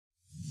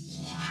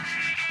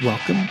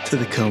Welcome to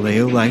the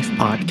Kaleo Life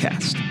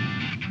Podcast.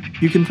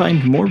 You can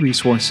find more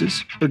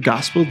resources for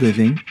gospel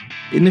living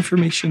and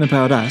information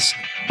about us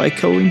by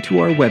going to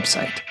our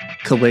website,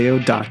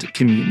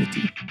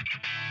 kaleo.community.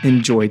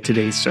 Enjoy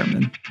today's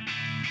sermon.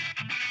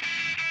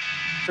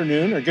 Good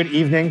afternoon or good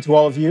evening to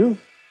all of you.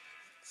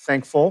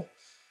 Thankful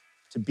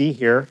to be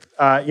here.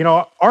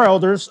 Our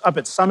elders up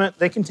at Summit,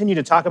 they continue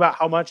to talk about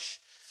how much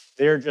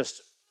they're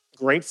just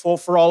grateful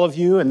for all of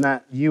you, and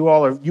that you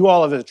all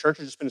as a church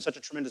have just been such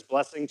a tremendous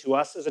blessing to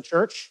us as a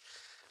church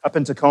up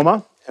in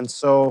Tacoma. And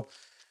so,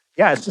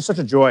 it's just such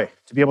a joy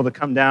to be able to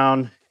come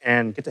down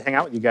and get to hang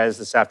out with you guys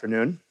this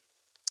afternoon.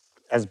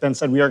 As Ben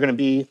said, we are going to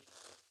be,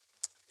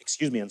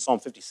 in Psalm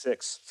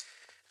 56.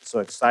 So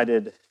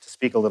excited to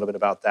speak a little bit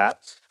about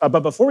that. But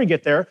before we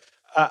get there,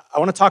 I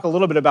want to talk a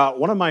little bit about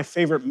one of my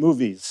favorite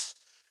movies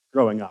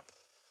growing up.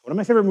 One of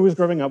my favorite movies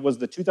growing up was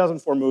the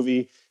 2004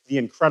 movie,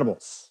 The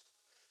Incredibles.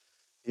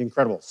 The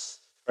Incredibles.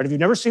 Right? If you've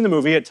never seen the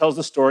movie, it tells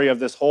the story of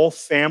this whole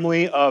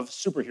family of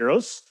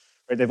superheroes.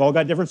 Right? They've all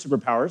got different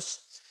superpowers.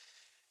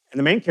 And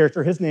the main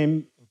character, his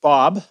name,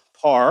 Bob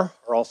Parr,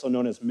 or also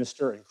known as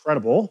Mr.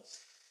 Incredible,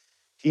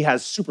 he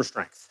has super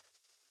strength.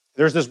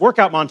 There's this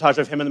workout montage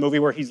of him in the movie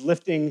where he's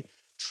lifting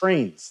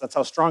trains. That's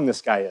how strong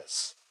this guy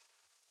is.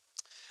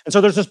 And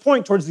so there's this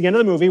point towards the end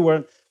of the movie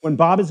where when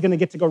Bob is going to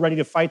get to go ready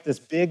to fight this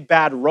big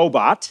bad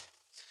robot,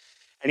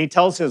 and he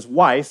tells his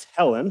wife,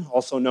 Helen,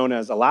 also known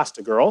as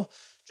Elastigirl,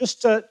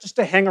 just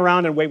to hang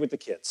around and wait with the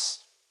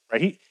kids.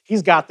 Right?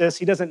 He's got this.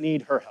 He doesn't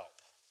need her help.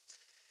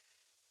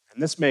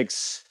 And this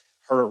makes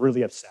her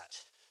really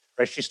upset.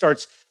 Right? She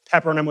starts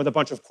peppering him with a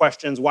bunch of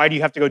questions. Why do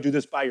you have to go do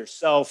this by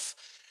yourself?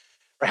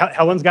 Right?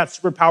 Helen's got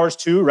superpowers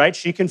too, right?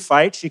 She can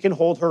fight. She can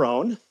hold her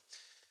own. And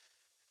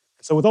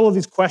so with all of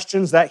these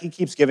questions that he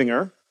keeps giving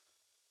her,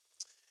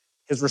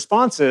 his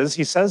response is,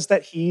 he says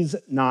that he's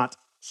not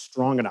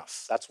strong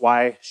enough. That's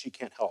why she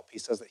can't help. He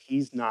says that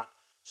he's not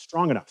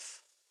strong enough.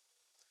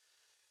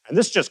 And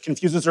this just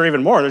confuses her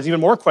even more. There's even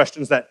more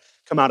questions that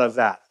come out of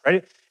that,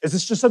 right? Is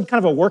this just some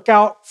kind of a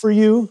workout for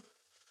you?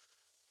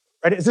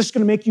 Right? Is this going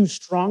to make you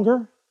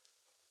stronger?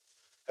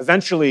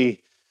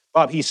 Eventually,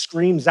 Bob, he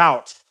screams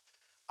out,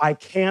 I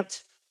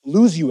can't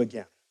lose you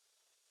again.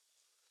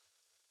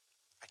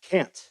 I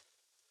can't.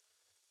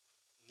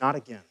 Not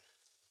again.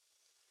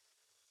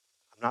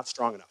 I'm not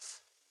strong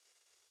enough.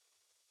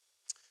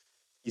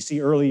 You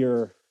see,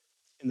 earlier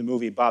in the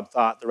movie, Bob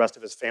thought the rest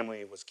of his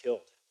family was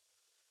killed,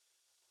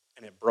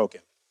 and it broke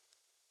him.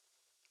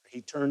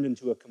 He turned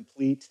into a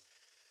complete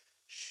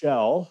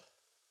shell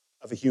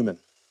of a human.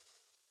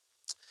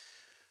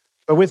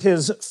 But with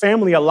his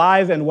family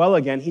alive and well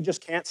again, he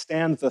just can't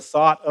stand the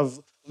thought of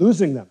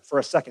losing them for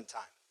a second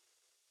time.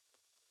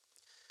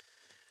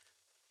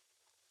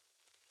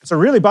 So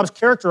really, Bob's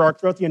character arc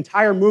throughout the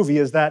entire movie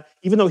is that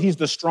even though he's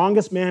the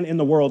strongest man in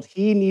the world,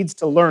 he needs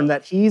to learn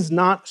that he's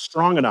not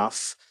strong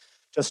enough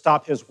to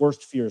stop his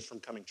worst fears from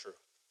coming true.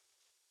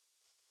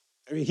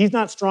 I mean, he's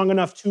not strong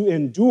enough to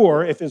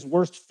endure if his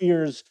worst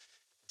fears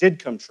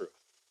did come true.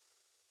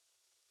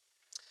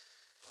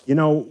 You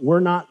know,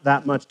 we're not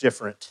that much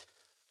different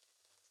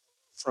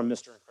from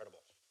Mr. Incredible.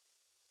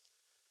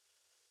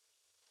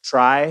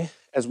 Try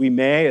as we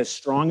may, as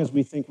strong as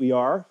we think we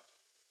are,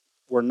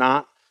 we're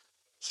not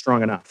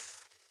strong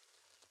enough.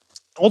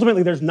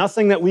 Ultimately, there's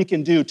nothing that we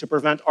can do to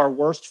prevent our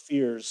worst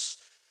fears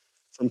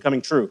from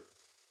coming true.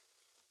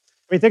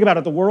 I mean, think about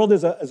it. The world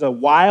is a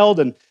wild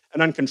and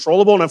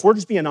uncontrollable, and if we're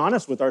just being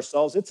honest with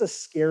ourselves, it's a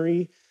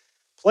scary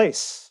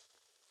place.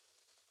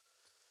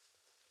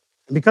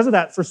 And because of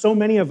that, for so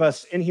many of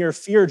us in here,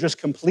 fear just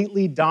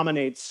completely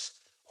dominates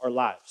our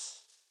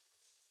lives.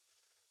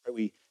 Right?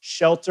 We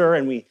shelter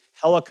and we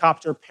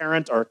helicopter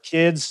parent our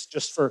kids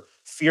just for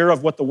fear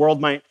of what the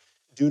world might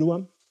do to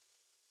them.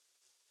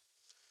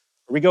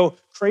 We go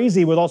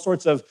crazy with all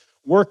sorts of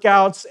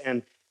workouts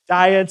and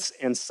diets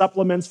and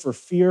supplements for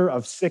fear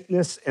of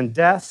sickness and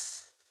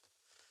death.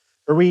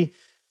 Or we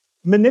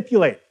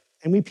manipulate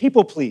and we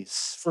people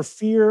please for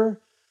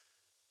fear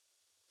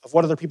of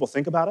what other people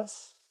think about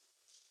us.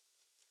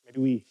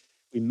 Maybe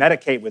we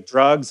medicate with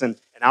drugs and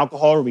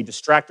alcohol, or we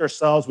distract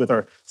ourselves with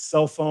our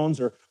cell phones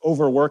or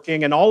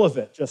overworking, and all of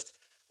it just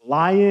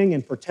lying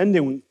and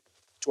pretending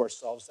to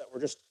ourselves that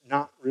we're just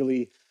not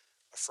really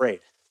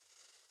afraid.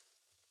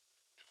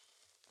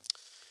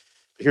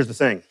 But here's the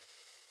thing.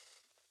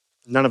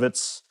 None of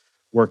it's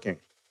working.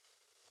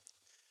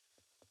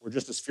 We're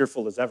just as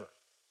fearful as ever.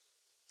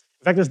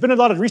 In fact, there's been a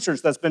lot of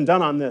research that's been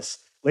done on this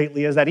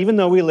lately, is that even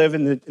though we live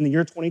in the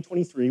year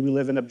 2023, we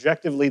live in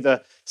objectively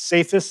the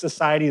safest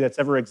society that's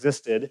ever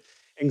existed,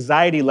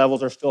 anxiety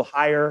levels are still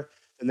higher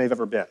than they've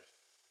ever been.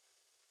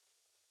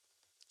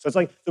 So it's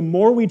like the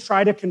more we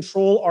try to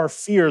control our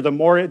fear, the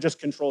more it just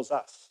controls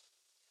us.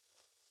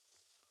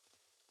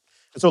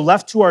 And so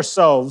left to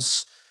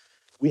ourselves,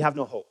 we have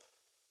no hope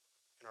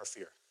in our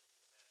fear.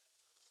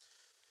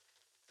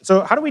 And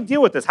so how do we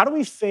deal with this? How do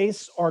we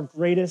face our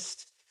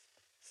greatest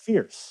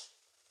fears?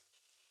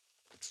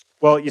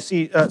 Well, you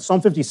see, Psalm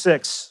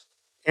 56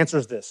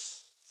 answers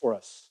this for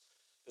us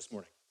this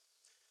morning.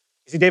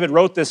 You see, David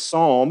wrote this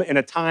psalm in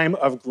a time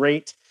of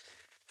great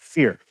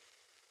fear.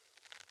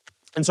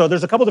 And so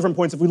there's a couple different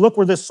points. If we look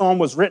where this psalm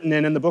was written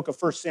in the book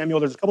of 1 Samuel,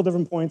 there's a couple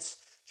different points.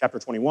 Chapter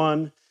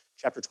 21,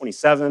 chapter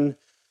 27,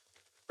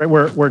 right,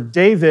 where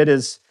David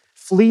is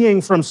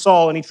fleeing from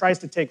Saul and he tries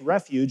to take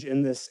refuge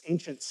in this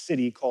ancient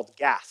city called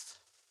Gath.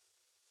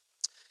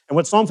 And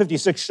what Psalm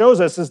 56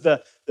 shows us is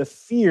the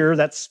fear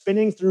that's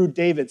spinning through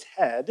David's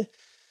head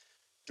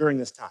during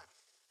this time.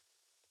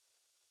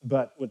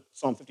 But what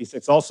Psalm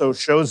 56 also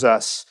shows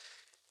us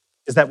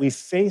is that we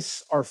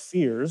face our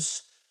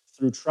fears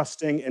through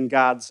trusting in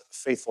God's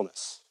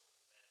faithfulness.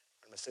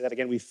 I'm going to say that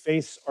again. We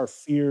face our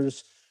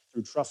fears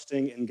through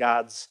trusting in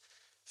God's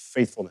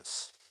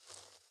faithfulness.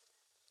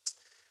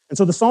 And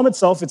so the psalm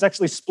itself, it's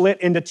actually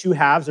split into two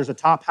halves. There's a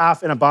top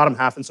half and a bottom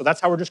half. And so that's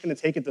how we're just going to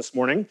take it this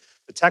morning.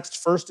 The text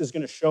first is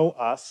going to show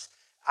us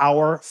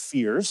our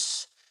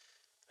fears.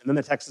 And then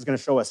the text is going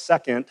to show us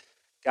second,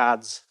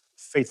 God's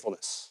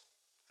faithfulness.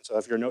 And so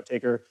if you're a note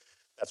taker,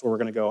 that's where we're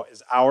going to go,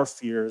 is our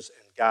fears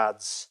and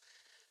God's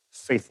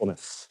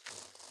faithfulness.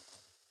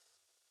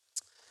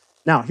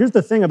 Now, here's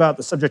the thing about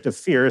the subject of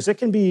fear, is it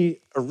can be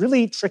a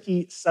really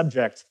tricky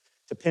subject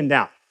to pin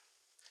down.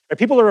 Right?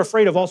 People are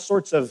afraid of all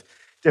sorts of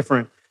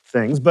different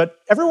things,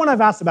 but everyone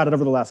I've asked about it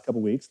over the last couple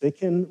weeks, they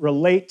can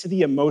relate to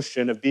the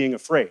emotion of being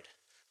afraid,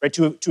 right?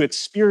 To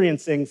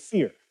experiencing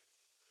fear.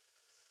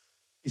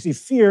 You see,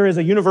 fear is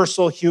a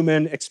universal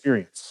human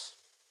experience.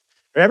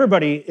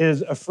 Everybody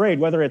is afraid,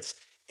 whether it's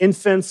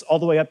infants all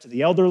the way up to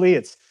the elderly,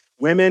 it's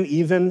women,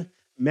 even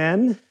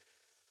men,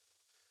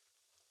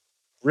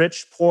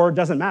 rich, poor,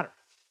 doesn't matter.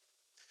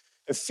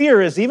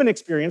 Fear is even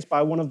experienced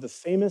by one of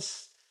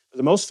the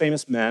most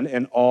famous men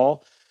in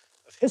all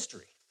of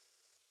history.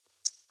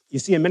 You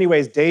see, in many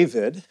ways,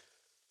 David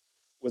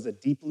was a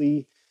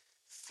deeply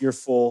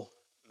fearful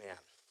man.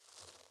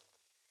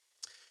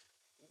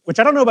 Which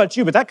I don't know about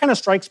you, but that kind of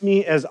strikes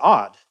me as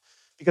odd,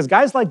 because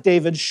guys like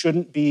David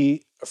shouldn't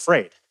be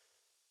afraid.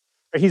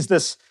 He's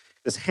this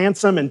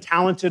handsome and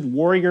talented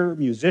warrior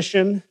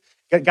musician.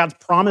 God's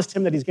promised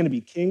him that he's going to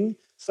be king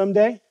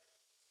someday.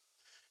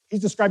 He's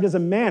described as a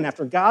man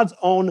after God's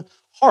own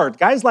heart.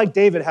 Guys like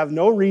David have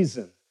no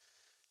reason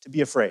to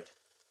be afraid.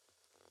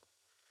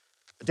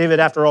 But David,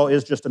 after all,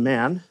 is just a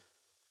man, and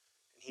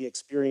he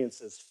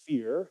experiences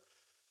fear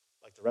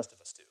like the rest of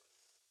us do.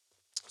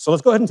 So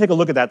let's go ahead and take a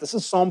look at that. This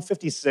is Psalm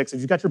 56. If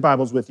you've got your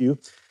Bibles with you,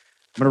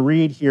 I'm going to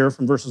read here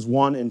from verses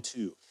 1 and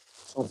 2.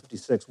 Psalm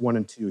 56, 1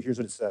 and 2. Here's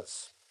what it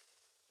says.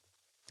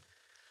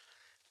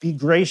 Be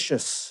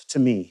gracious to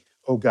me,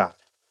 O God,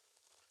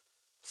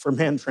 for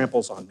man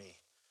tramples on me.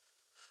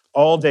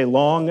 All day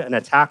long, an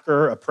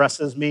attacker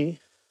oppresses me.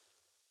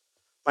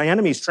 My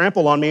enemies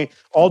trample on me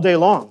all day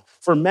long,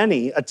 for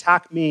many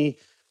attack me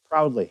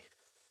proudly.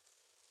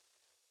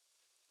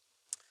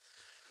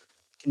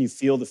 Can you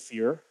feel the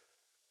fear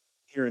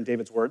here in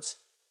David's words?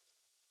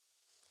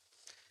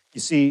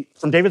 You see,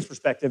 from David's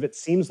perspective, it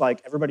seems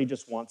like everybody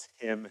just wants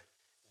him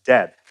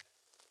dead.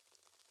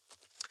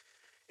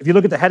 If you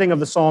look at the heading of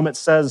the psalm, it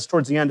says,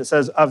 towards the end, it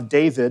says, of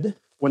David,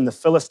 when the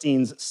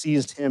Philistines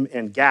seized him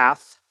in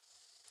Gath.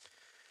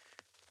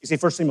 You see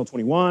 1 Samuel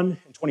 21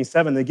 and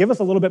 27, they give us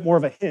a little bit more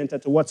of a hint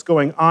as to what's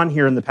going on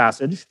here in the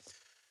passage.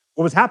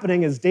 What was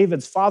happening is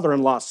David's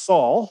father-in-law,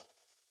 Saul,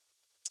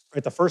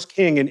 right, the first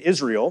king in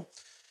Israel,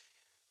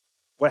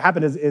 what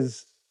happened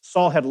is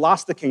Saul had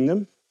lost the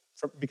kingdom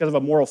because of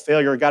a moral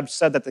failure. God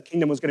said that the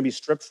kingdom was going to be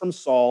stripped from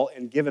Saul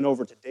and given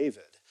over to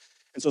David.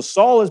 And so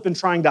Saul has been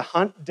trying to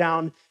hunt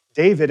down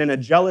David in a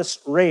jealous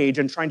rage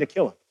and trying to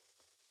kill him.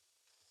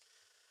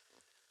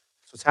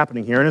 That's what's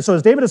happening here. And so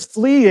as David is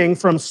fleeing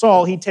from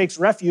Saul, he takes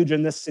refuge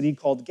in this city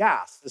called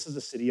Gath. This is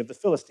the city of the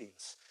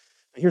Philistines.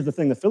 And here's the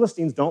thing, the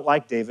Philistines don't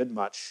like David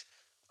much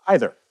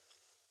either.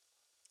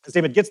 As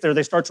David gets there,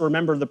 they start to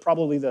remember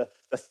probably the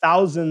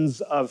thousands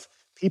of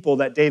people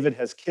that David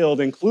has killed,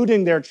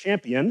 including their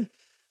champion,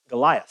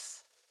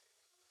 Goliath.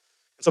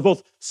 And so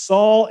both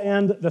Saul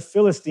and the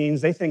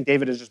Philistines, they think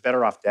David is just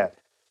better off dead.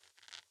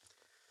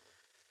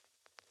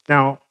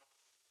 Now,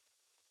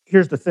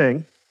 here's the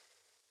thing.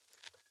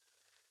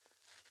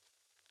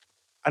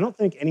 I don't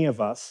think any of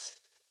us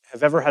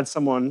have ever had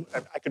someone,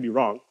 I could be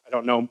wrong, I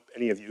don't know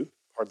any of you,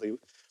 hardly,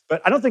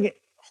 but I don't think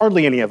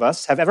hardly any of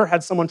us have ever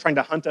had someone trying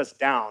to hunt us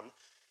down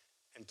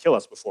and kill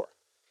us before.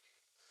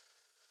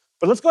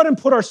 But let's go ahead and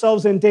put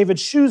ourselves in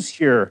David's shoes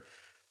here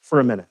for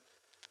a minute.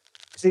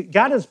 See,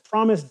 God has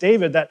promised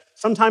David that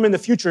sometime in the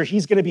future,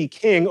 he's going to be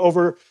king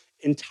over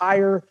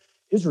entire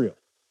Israel.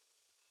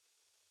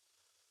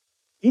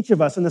 Each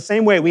of us, in the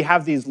same way, we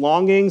have these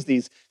longings,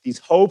 these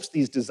hopes,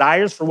 these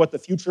desires for what the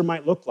future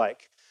might look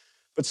like.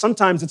 But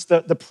sometimes it's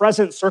the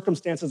present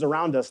circumstances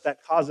around us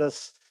that cause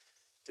us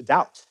to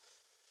doubt.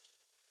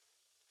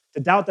 To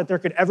doubt that there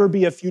could ever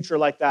be a future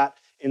like that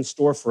in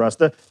store for us.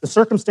 The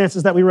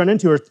circumstances that we run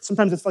into are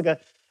sometimes it's like a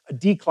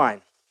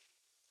decline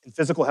in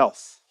physical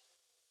health.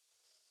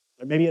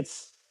 Or maybe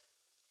it's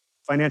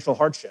financial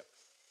hardship.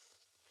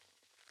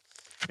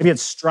 Maybe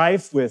it's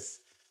strife with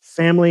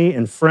family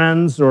and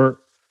friends, or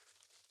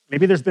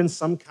maybe there's been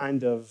some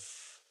kind of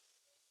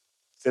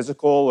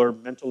physical or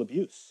mental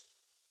abuse.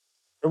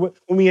 Or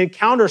when we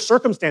encounter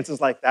circumstances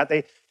like that,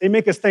 they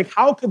make us think,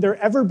 how could there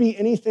ever be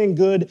anything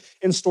good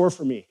in store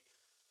for me?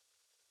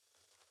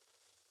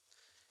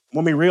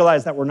 When we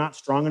realize that we're not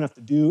strong enough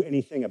to do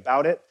anything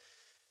about it,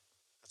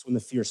 that's when the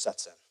fear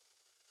sets in.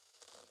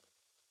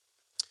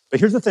 But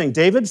here's the thing,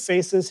 David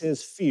faces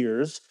his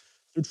fears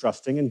through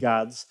trusting in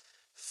God's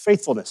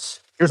faithfulness.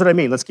 Here's what I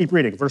mean. Let's keep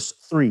reading. Verse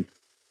 3. He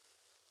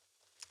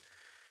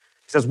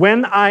says,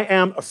 when I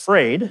am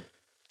afraid,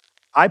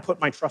 I put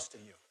my trust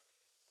in you.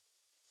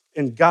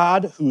 In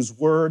God, whose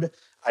word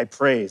I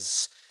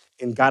praise,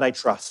 in God I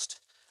trust,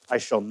 I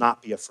shall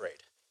not be afraid.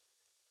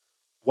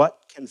 What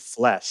can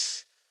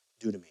flesh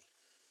do to me?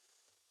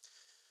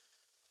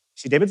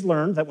 See, David's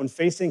learned that when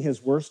facing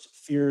his worst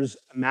fears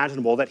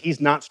imaginable, that he's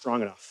not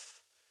strong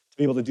enough to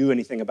be able to do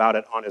anything about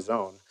it on his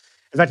own.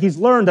 In fact, he's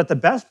learned that the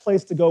best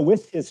place to go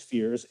with his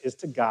fears is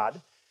to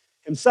God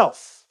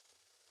himself.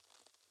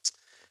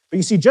 But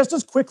you see, just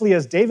as quickly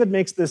as David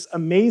makes this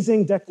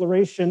amazing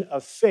declaration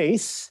of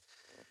faith,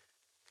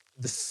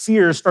 the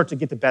fears start to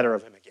get the better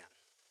of him again.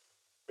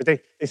 But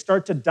they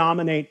start to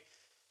dominate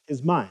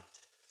his mind.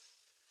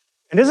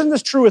 And isn't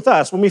this true with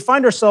us? When we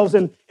find ourselves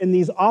in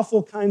these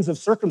awful kinds of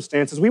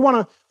circumstances, we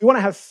want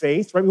to have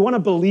faith, right? We want to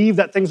believe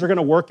that things are going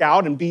to work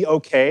out and be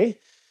okay.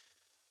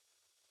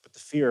 But the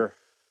fear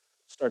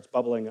starts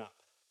bubbling up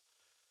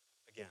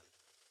again.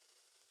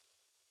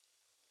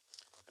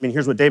 I mean,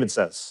 here's what David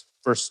says,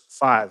 verse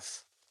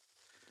 5.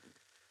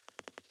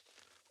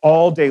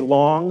 All day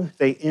long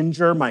they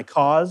injure my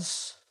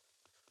cause.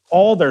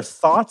 All their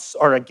thoughts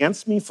are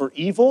against me for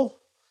evil.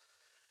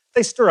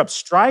 They stir up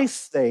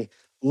strife, they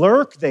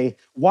lurk, they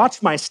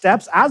watch my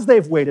steps as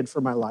they've waited for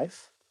my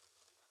life.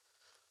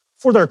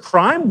 For their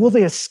crime, will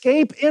they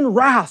escape in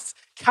wrath?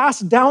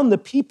 Cast down the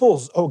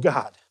peoples, O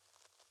God.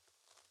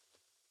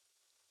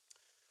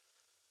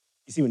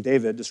 You see, when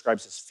David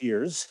describes his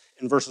fears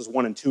in verses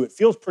 1 and 2, it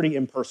feels pretty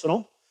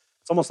impersonal.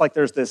 It's almost like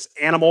there's this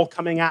animal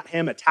coming at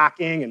him,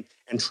 attacking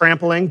and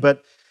trampling.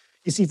 But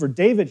you see, for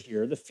David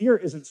here, the fear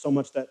isn't so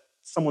much that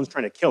someone's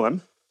trying to kill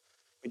him.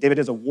 I mean, David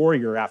is a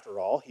warrior after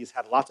all. He's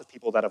had lots of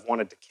people that have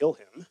wanted to kill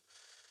him.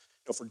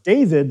 For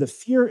David, the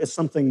fear is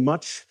something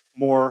much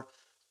more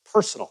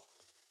personal.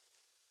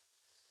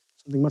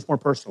 Something much more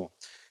personal.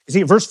 You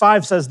see, verse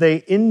 5 says they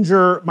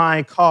injure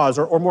my cause,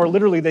 or more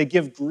literally, they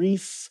give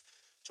grief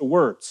to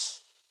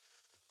words.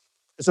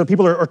 And so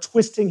people are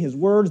twisting his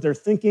words. They're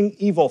thinking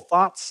evil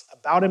thoughts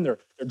about him. They're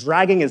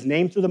dragging his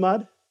name through the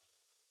mud.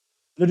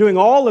 They're doing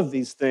all of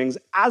these things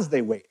as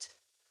they wait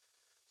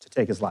to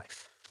take his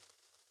life.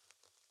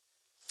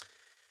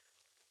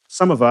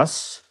 Some of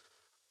us,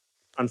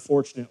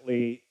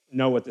 unfortunately,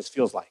 know what this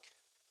feels like,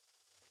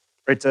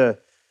 right? To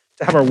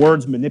have our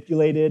words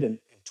manipulated and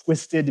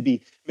twisted, to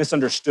be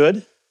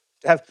misunderstood,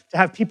 to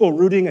have people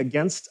rooting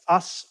against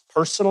us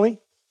personally,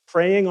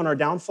 preying on our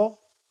downfall.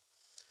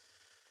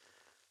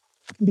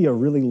 It can be a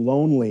really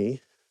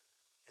lonely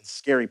and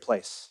scary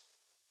place,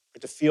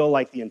 right? To feel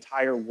like the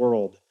entire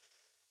world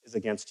is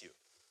against you.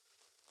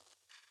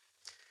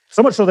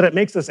 So much so that it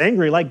makes us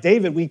angry. Like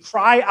David, we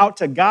cry out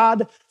to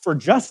God for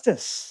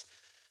justice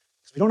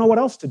because we don't know what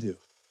else to do.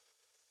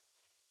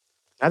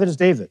 Neither does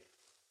David.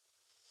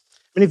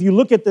 I mean, if you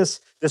look at this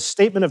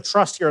statement of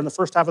trust here in the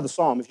first half of the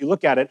psalm, if you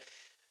look at it,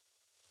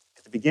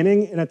 at the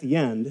beginning and at the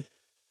end,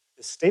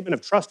 this statement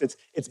of trust,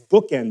 it's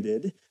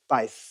bookended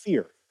by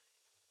fear.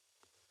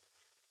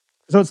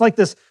 So it's like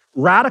this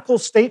radical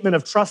statement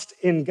of trust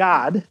in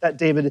God that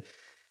David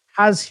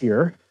has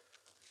here,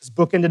 is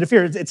bookended to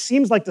fear. It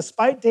seems like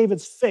despite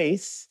David's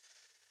faith,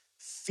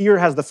 fear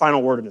has the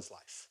final word in his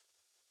life.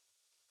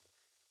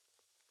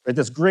 Right?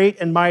 This great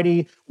and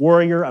mighty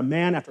warrior, a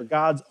man after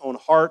God's own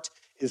heart,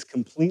 is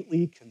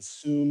completely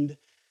consumed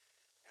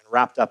and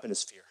wrapped up in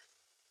his fear.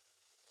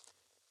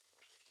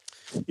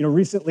 You know,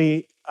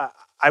 recently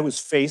I was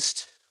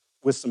faced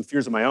with some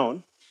fears of my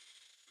own.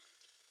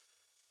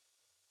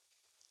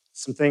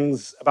 Some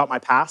things about my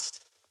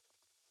past,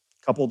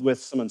 coupled with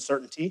some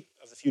uncertainty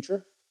of the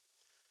future.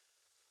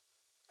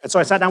 And so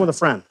I sat down with a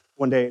friend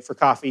one day for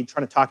coffee,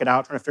 trying to talk it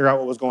out, trying to figure out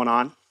what was going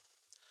on.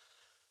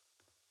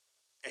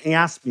 And he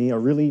asked me a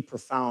really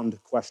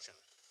profound question.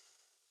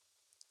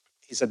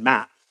 He said,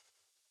 Matt,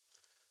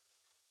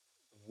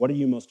 what are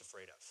you most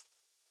afraid of?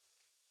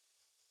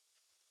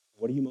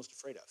 What are you most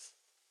afraid of?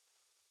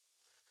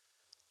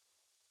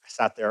 I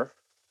sat there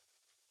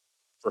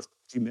for a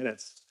few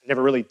minutes. I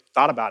never really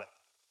thought about it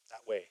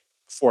that way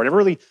before. I never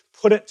really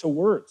put it to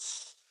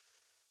words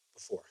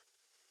before.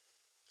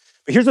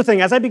 But here's the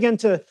thing. As I began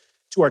to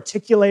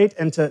articulate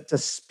and to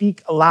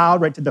speak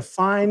aloud, right, to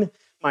define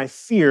my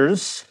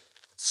fears,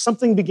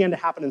 something began to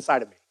happen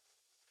inside of me.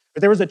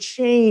 But there was a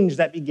change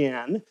that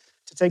began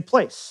to take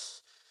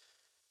place.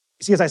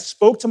 You see, as I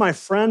spoke to my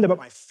friend about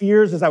my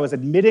fears, as I was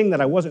admitting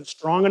that I wasn't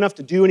strong enough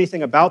to do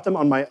anything about them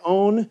on my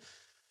own,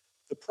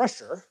 the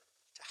pressure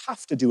to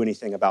have to do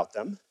anything about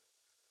them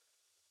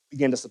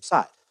began to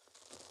subside.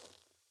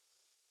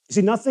 You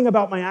see, nothing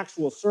about my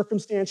actual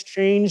circumstance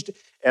changed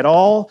at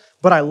all,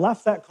 but I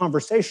left that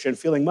conversation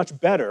feeling much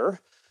better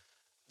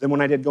than when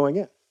I did going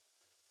in.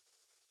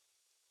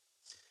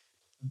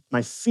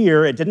 My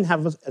fear, it didn't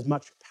have as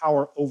much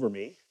power over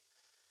me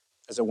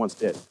as it once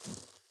did.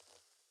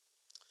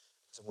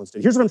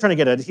 Here's what I'm trying to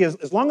get at.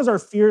 As long as our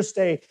fears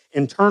stay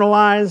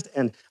internalized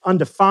and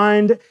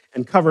undefined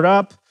and covered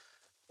up,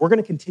 we're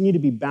going to continue to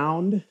be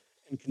bound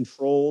and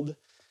controlled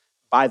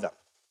by them.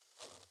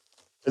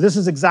 This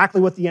is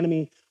exactly what the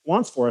enemy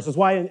wants for us. That's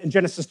why in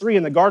Genesis 3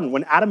 in the garden,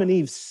 when Adam and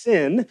Eve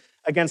sin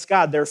against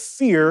God, their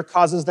fear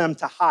causes them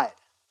to hide,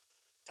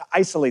 to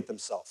isolate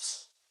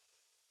themselves.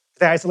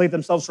 They isolate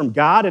themselves from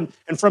God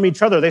and from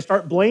each other. They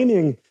start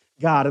blaming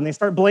God and they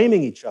start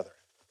blaming each other.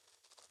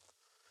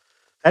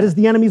 That is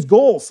the enemy's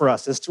goal for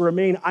us, is to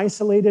remain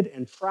isolated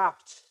and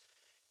trapped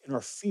in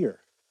our fear.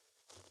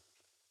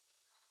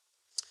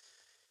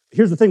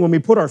 Here's the thing, when we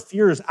put our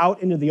fears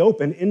out into the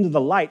open, into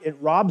the light, it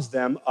robs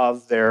them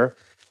of their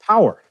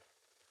power.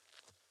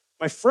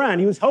 My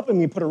friend, he was helping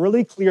me put a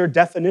really clear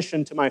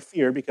definition to my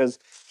fear because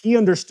he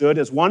understood,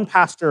 as one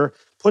pastor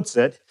puts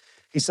it,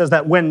 he says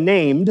that when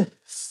named,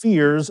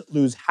 fears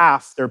lose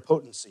half their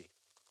potency.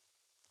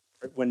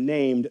 When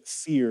named,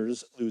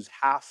 fears lose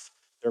half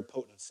their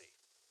potency.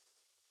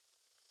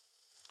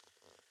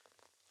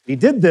 He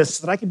did this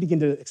so that I could begin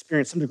to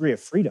experience some degree of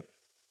freedom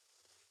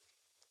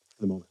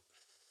for the moment.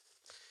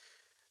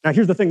 Now,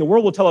 here's the thing. The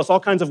world will tell us all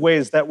kinds of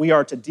ways that we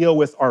are to deal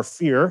with our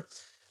fear.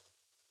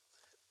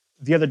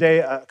 The other day,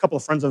 a couple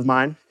of friends of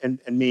mine and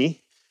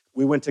me,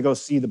 we went to go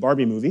see the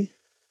Barbie movie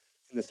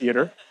in the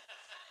theater.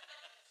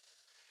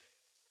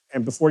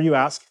 And before you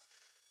ask,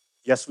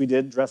 yes, we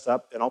did dress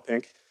up in all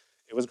pink.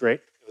 It was great.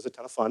 It was a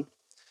ton of fun.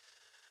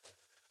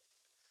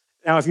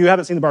 Now, if you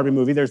haven't seen the Barbie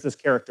movie, there's this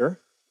character.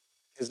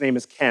 His name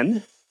is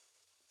Ken.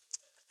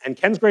 And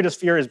Ken's greatest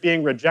fear is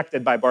being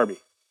rejected by Barbie.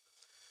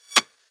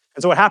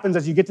 And so what happens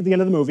as you get to the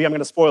end of the movie, I'm going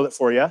to spoil it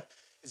for you,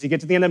 as you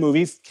get to the end of the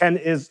movie, Ken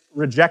is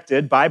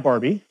rejected by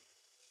Barbie.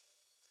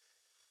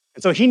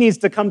 And so he needs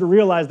to come to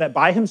realize that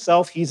by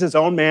himself, he's his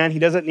own man. He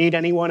doesn't need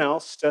anyone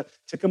else to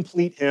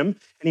complete him.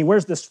 And he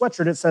wears this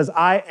sweatshirt. It says,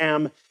 I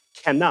am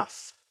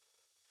Kenough.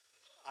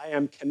 I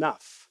am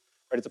Kenough.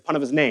 Right? It's a pun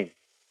of his name.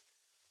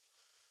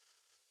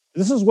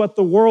 This is what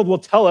the world will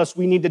tell us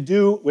we need to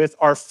do with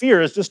our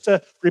fears, just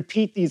to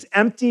repeat these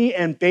empty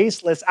and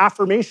baseless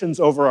affirmations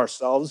over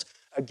ourselves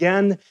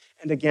again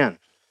and again.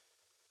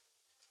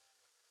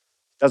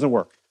 Doesn't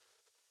work.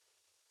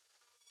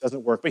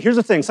 Doesn't work. But here's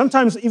the thing.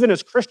 Sometimes, even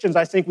as Christians,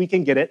 I think we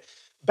can get it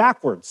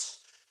backwards.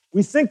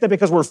 We think that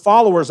because we're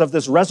followers of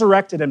this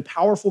resurrected and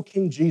powerful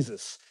King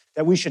Jesus,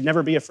 that we should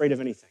never be afraid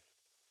of anything.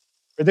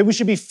 Or that we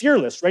should be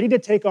fearless, ready to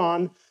take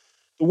on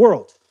the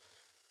world.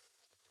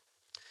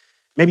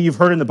 Maybe you've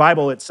heard in the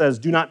Bible, it says,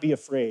 do not be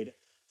afraid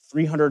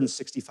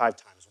 365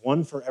 times,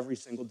 one for every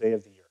single day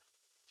of the year.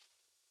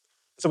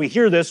 So we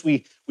hear this,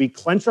 we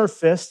clench our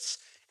fists,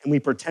 and we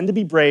pretend to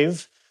be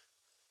brave,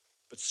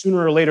 but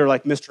sooner or later,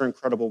 like Mr.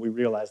 Incredible, we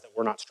realize that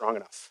we're not strong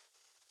enough.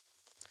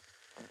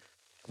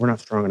 We're not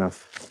strong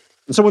enough.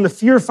 And so when the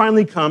fear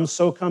finally comes,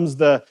 so comes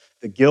the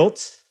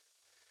guilt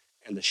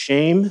and the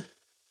shame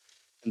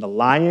and the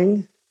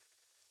lying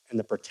and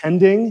the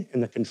pretending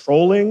and the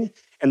controlling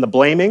and the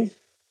blaming.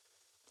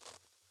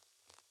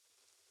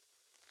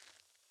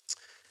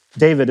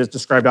 David is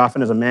described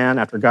often as a man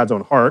after God's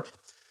own heart.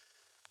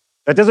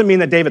 That doesn't mean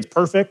that David's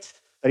perfect,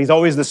 that he's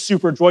always this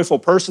super joyful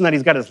person, that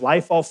he's got his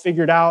life all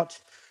figured out.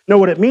 No,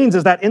 what it means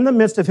is that in the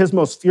midst of his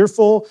most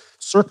fearful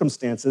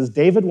circumstances,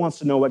 David wants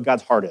to know what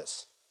God's heart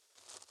is.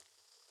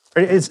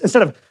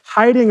 Instead of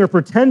hiding or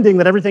pretending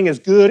that everything is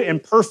good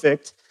and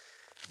perfect,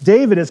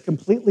 David is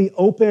completely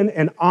open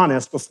and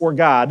honest before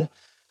God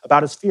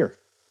about his fear.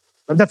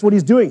 And that's what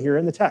he's doing here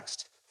in the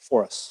text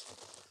for us.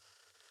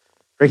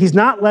 He's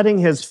not letting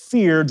his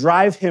fear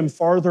drive him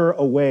farther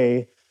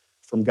away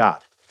from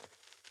God.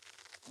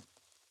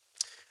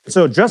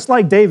 So just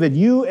like David,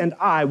 you and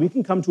I, we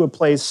can come to a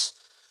place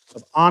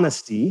of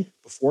honesty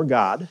before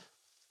God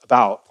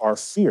about our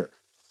fear.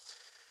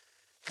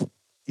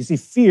 You see,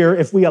 fear,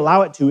 if we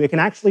allow it to, it can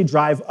actually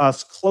drive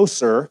us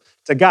closer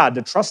to God,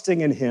 to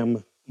trusting in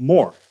him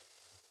more.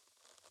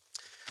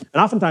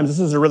 And oftentimes, this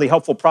is a really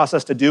helpful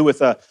process to do with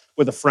a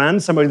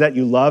friend, somebody that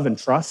you love and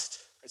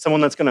trust,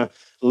 someone that's going to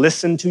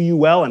listen to you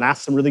well and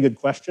ask some really good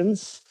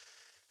questions.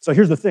 So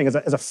here's the thing. As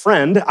a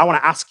friend, I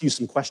want to ask you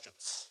some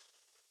questions.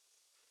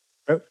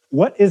 Right?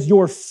 What is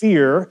your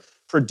fear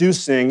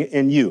producing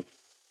in you?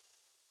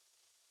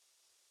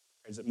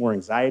 Is it more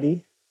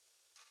anxiety?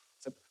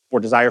 Is it more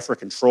desire for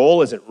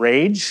control? Is it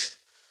rage?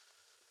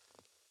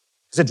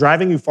 Is it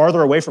driving you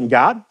farther away from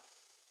God?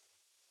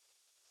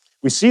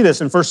 We see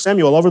this in 1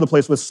 Samuel all over the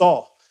place with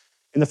Saul.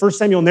 In the 1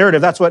 Samuel narrative,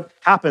 that's what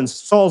happens.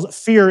 Saul's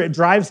fear, it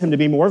drives him to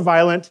be more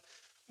violent,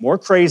 more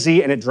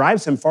crazy, and it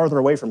drives him farther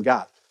away from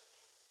God.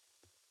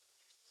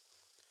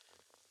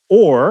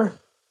 Or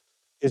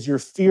is your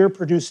fear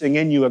producing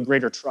in you a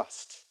greater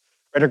trust,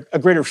 right? A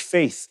greater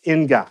faith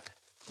in God?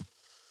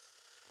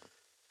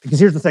 Because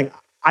here's the thing,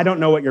 I don't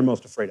know what you're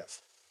most afraid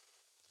of.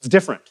 It's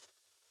different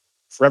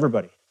for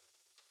everybody.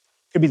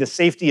 It could be the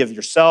safety of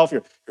yourself,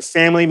 your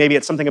family. Maybe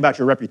it's something about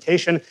your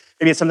reputation.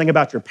 Maybe it's something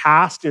about your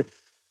past,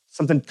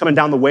 something coming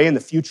down the way in the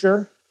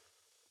future.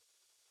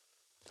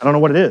 I don't know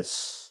what it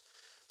is.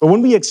 But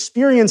when we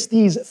experience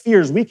these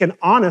fears, we can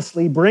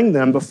honestly bring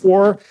them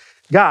before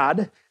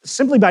God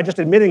simply by just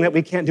admitting that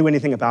we can't do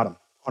anything about them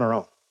on our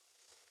own.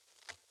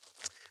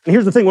 And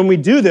here's the thing, when we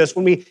do this,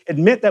 when we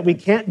admit that we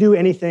can't do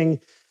anything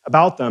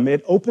about them,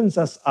 it opens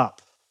us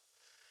up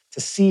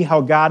to see how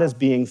God is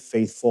being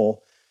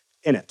faithful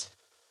in it.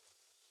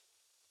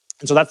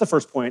 And so that's the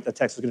first point the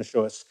text is going to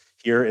show us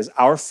here is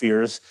our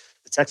fears.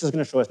 The text is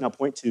going to show us now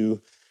point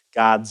two,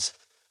 God's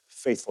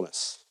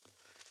faithfulness.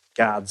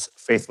 God's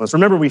faithfulness.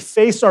 Remember, we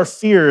face our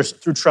fears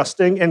through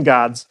trusting in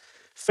God's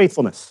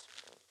faithfulness.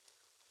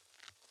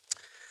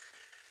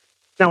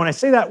 Now, when I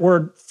say that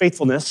word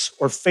faithfulness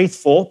or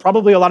faithful,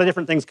 probably a lot of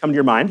different things come to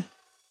your mind.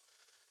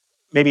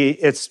 Maybe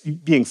it's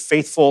being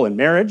faithful in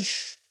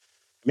marriage.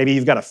 Maybe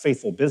you've got a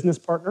faithful business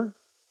partner.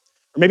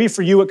 Or maybe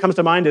for you, what comes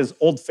to mind is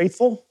Old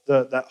Faithful,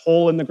 that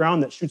hole in the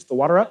ground that shoots the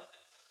water up.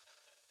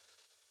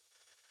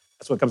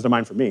 That's what comes to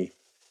mind for me.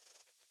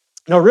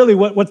 Now, really,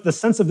 what the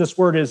sense of this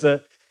word is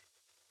a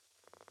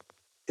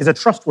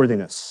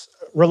trustworthiness,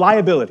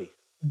 reliability,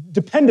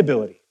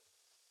 dependability,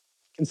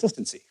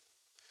 consistency.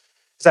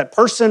 It's that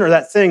person or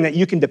that thing that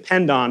you can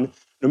depend on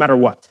no matter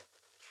what.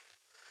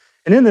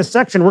 And in this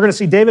section, we're going to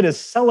see David is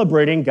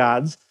celebrating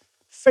God's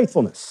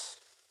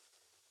faithfulness,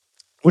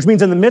 which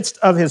means in the midst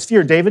of his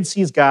fear, David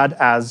sees God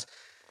as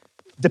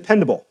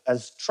dependable,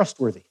 as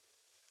trustworthy,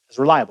 as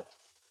reliable.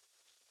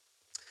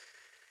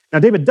 Now,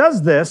 David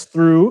does this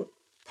through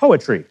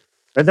poetry.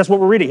 Right? That's what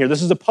we're reading here.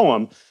 This is a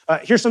poem.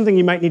 Here's something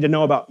you might need to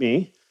know about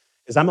me,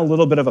 is I'm a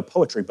little bit of a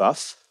poetry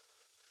buff.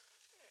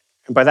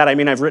 And by that, I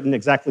mean I've written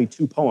exactly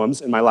 2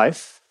 poems in my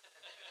life.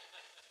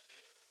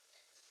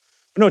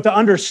 No, to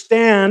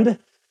understand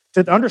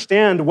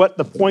what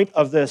the point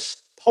of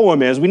this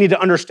poem is, we need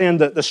to understand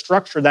the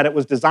structure that it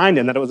was designed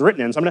in, that it was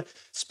written in. So I'm going to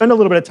spend a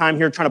little bit of time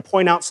here trying to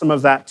point out some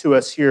of that to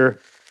us here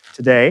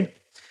today.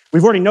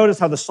 We've already noticed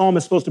how the psalm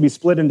is supposed to be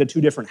split into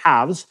 2 different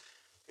halves.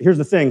 Here's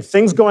the thing.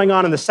 Things going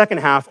on in the second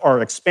half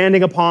are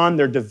expanding upon,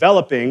 they're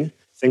developing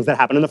things that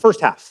happen in the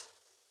first half.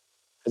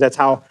 That's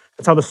how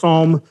the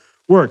psalm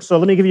works. So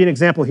let me give you an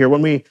example here.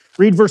 When we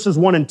read verses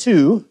 1 and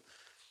 2,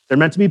 they're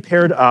meant to be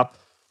paired up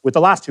with the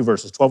last 2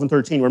 verses, 12 and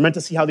 13. We're meant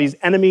to see how these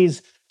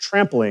enemies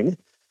trampling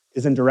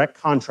is in direct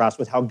contrast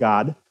with how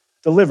God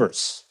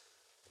delivers.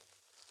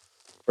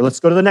 Or let's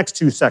go to the next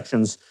 2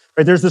 sections.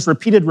 Right, there's this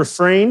repeated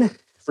refrain,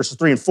 verses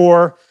 3 and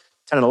 4,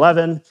 10 and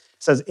 11. It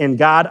says, "In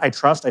God I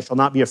trust, I shall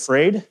not be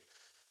afraid."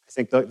 I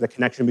think the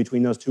connection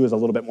between those 2 is a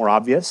little bit more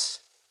obvious.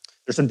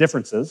 There's some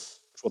differences,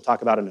 which we'll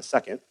talk about in a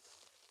second.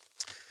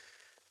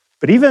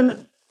 But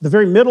even the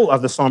very middle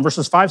of the psalm,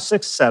 verses 5,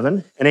 6,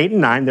 7, and 8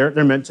 and 9,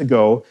 they're meant to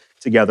go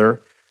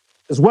together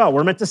as well.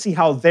 We're meant to see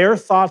how their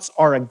thoughts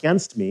are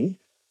against me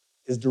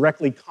is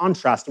directly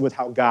contrasted with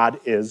how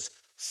God is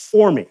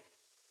for me.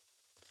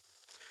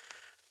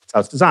 That's how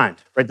it's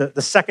designed, right?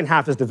 The second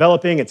half is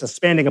developing, it's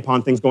expanding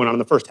upon things going on in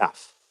the first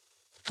half.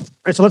 All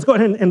right, so let's go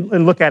ahead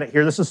and look at it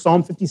here. This is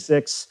Psalm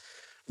 56,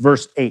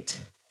 verse 8.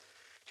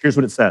 Here's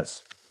what it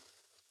says.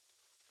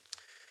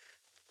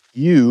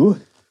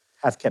 "You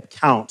have kept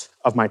count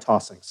of my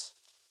tossings.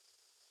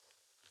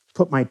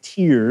 Put my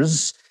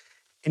tears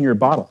in your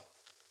bottle.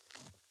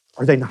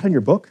 Are they not in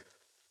your book?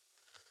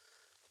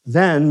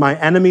 Then my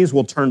enemies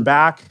will turn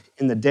back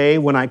in the day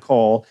when I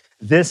call.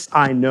 This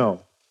I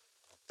know,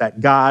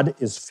 that God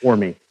is for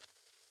me."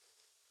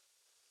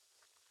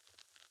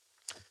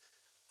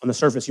 On the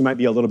surface, you might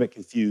be a little bit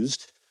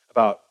confused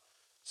about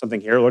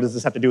something here. What does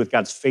this have to do with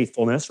God's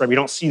faithfulness, right? We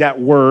don't see that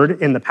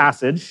word in the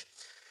passage.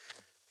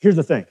 Here's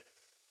the thing.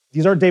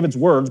 These are David's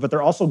words, but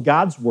they're also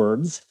God's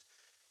words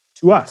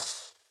to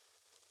us.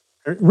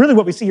 Really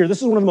what we see here, this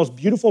is one of the most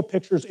beautiful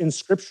pictures in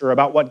Scripture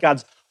about what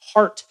God's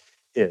heart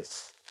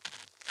is.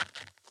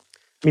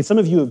 I mean, some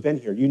of you have been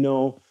here. You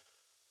know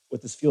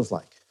what this feels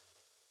like.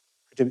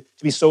 To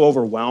be so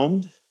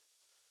overwhelmed,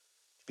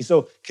 to be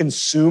so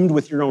consumed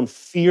with your own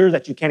fear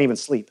that you can't even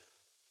sleep.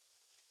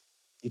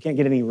 You can't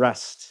get any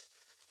rest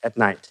at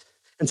night.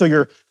 And so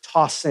you're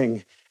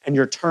tossing and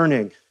you're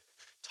turning,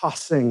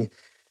 tossing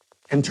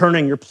and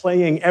turning. You're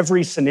playing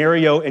every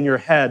scenario in your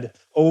head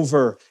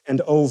over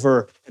and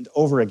over and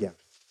over again.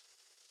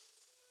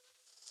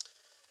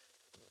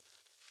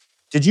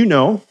 Did you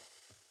know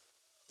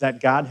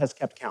that God has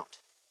kept count?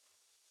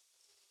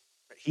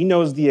 He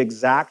knows the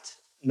exact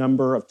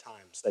number of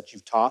times that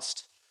you've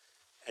tossed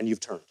and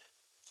you've turned.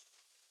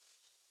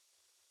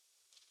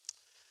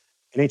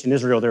 In ancient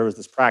Israel, there was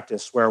this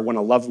practice where when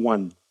a loved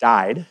one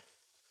died,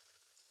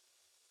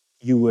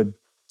 you would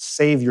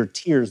save your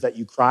tears that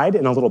you cried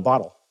in a little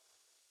bottle,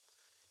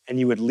 and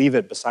you would leave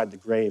it beside the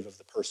grave of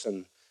the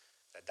person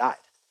that died.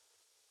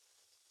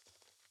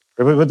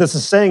 What this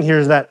is saying here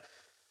is that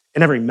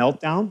in every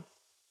meltdown,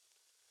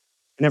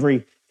 in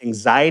every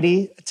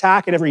anxiety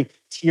attack, in every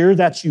tear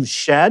that you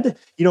shed,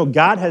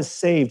 God has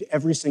saved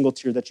every single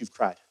tear that you've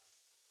cried.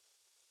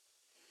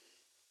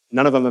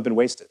 None of them have been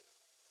wasted.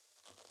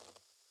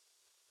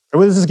 Or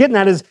what this is getting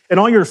at is, in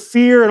all your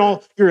fear and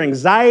all your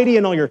anxiety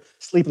and all your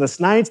sleepless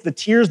nights, the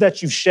tears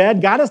that you've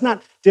shed, God is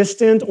not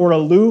distant or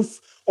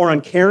aloof or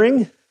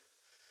uncaring.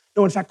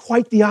 No, in fact,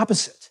 quite the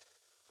opposite.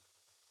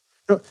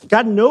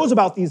 God knows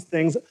about these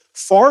things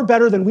far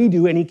better than we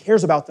do, and he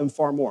cares about them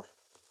far more.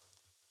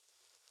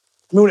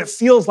 I mean, when it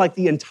feels like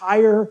the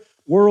entire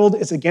world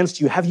is against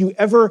you, have you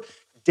ever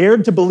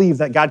dared to believe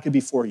that God could be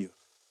for you?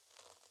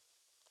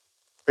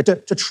 Or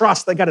to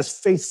trust that God is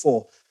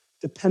faithful,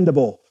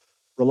 dependable,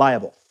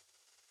 reliable?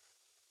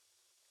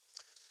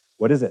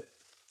 What is it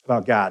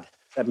about God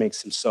that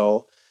makes him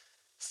so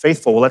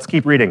faithful? Well, let's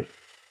keep reading.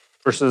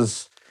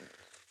 Verses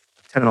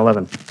 10 and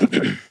 11.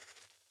 It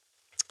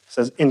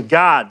says, in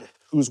God,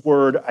 whose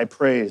word I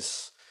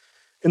praise.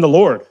 In the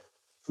Lord,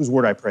 whose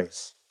word I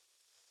praise.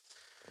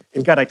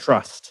 In God I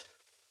trust.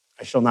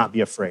 I shall not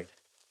be afraid.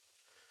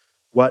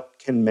 What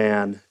can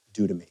man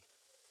do to me?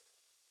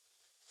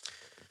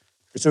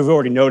 So we've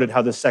already noted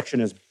how this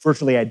section is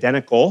virtually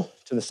identical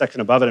to the section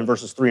above it in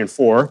verses 3 and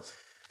 4.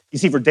 You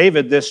see, for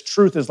David, this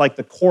truth is like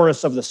the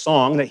chorus of the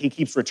song that he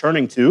keeps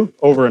returning to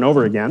over and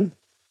over again.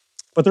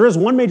 But there is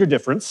one major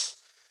difference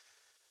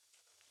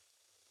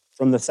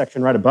from the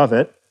section right above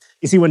it.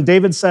 You see, when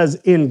David says,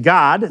 in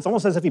God, it's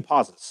almost as if he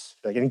pauses.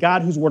 Like, in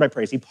God, whose word I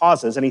praise, he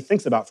pauses and he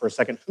thinks about for a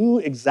second who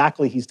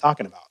exactly he's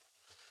talking about.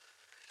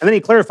 And then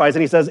he clarifies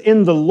and he says,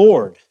 in the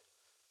Lord,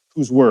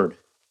 whose word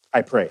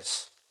I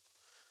praise.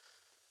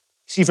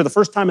 See, for the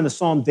first time in the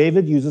psalm,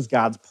 David uses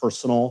God's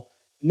personal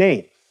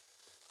name.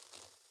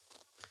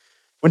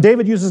 When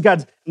David uses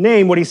God's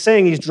name, what he's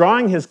saying, he's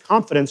drawing his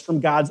confidence from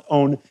God's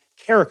own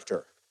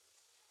character,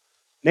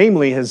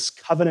 namely his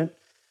covenant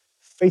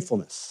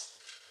faithfulness.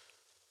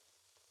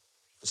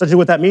 Essentially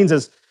what that means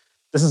is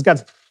this is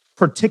God's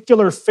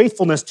particular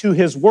faithfulness to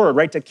his word,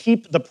 right? To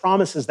keep the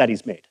promises that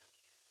he's made.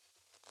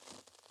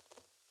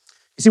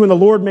 You see, when the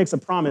Lord makes a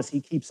promise,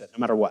 he keeps it no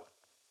matter what.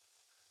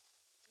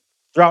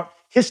 Throughout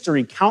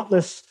history,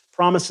 countless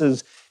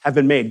promises have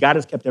been made. God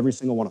has kept every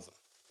single one of them.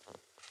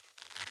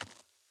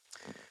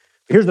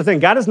 But here's the thing.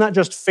 God is not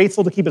just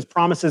faithful to keep his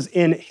promises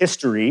in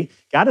history.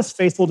 God is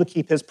faithful to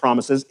keep his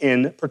promises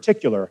in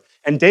particular.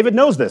 And David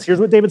knows this. Here's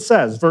what David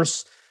says,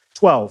 verse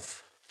 12.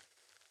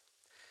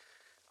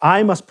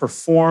 I must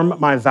perform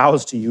my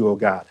vows to you, O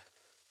God.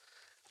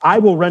 I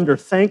will render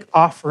thank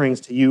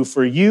offerings to you,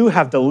 for you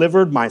have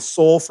delivered my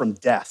soul from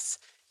death.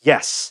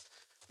 Yes,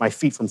 my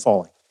feet from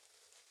falling,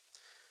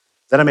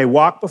 that I may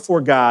walk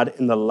before God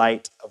in the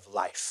light of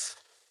life.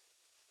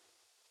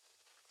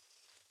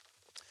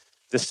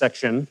 This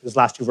section, these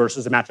last two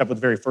verses, they match up with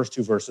the very first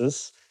two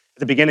verses. At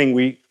the beginning,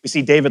 we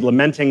see David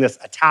lamenting this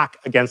attack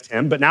against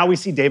him, but now we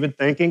see David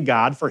thanking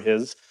God for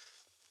his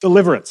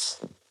deliverance.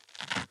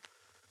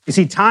 You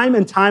see, time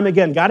and time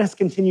again, God has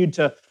continued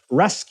to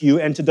rescue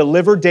and to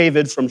deliver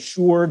David from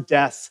sure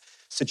death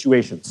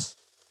situations.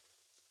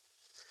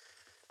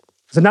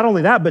 So not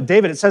only that, but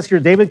David, it says here,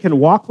 David can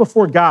walk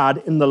before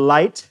God in the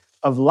light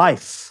of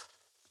life.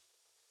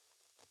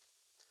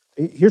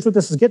 Here's what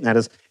this is getting at,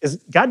 is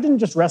God didn't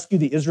just rescue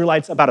the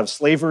Israelites out of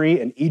slavery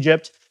in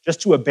Egypt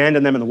just to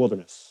abandon them in the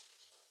wilderness.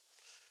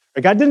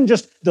 God didn't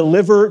just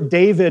deliver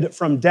David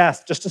from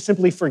death just to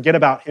simply forget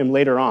about him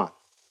later on.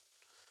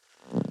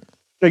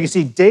 No, you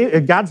see,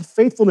 God's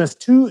faithfulness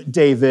to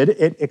David,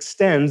 it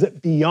extends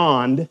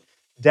beyond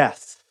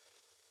death.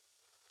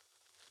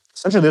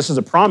 Essentially, this is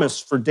a promise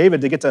for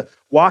David to get to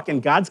walk in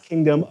God's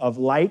kingdom of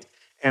light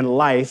and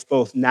life,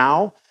 both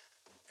now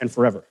and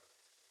forever.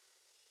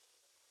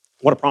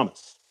 What a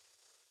promise.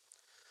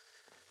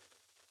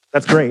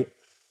 That's great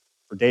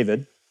for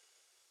David.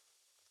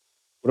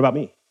 What about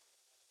me?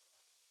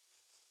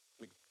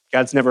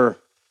 God's never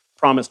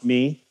promised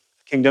me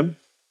a kingdom.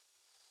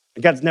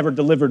 God's never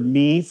delivered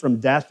me from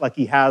death like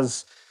he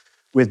has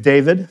with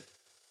David.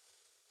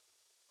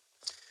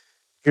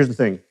 Here's the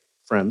thing,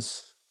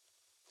 friends.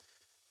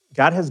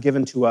 God has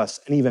given to us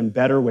an even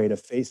better way to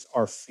face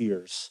our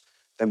fears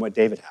than what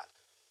David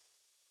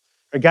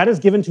had. God has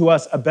given to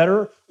us a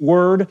better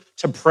word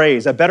to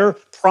praise, a better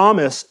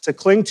promise to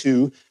cling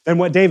to than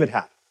what David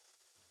had.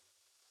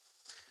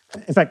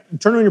 In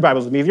fact, turn on your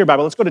Bibles with me. If you have your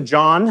Bible, let's go to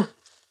John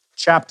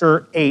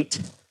chapter 8,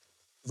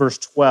 verse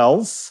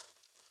 12.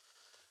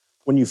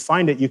 When you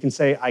find it, you can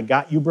say, I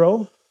got you,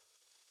 bro.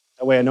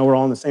 That way I know we're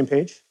all on the same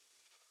page.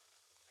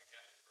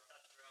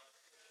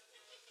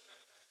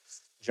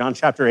 John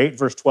chapter 8,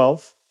 verse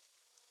 12.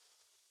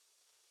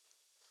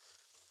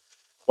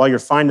 While you're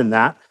finding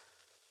that,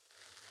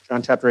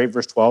 John chapter 8,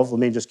 verse 12, let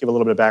me just give a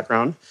little bit of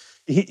background.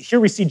 Here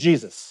we see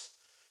Jesus.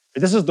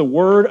 This is the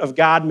Word of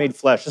God made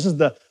flesh. This is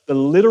the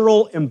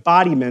literal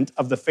embodiment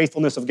of the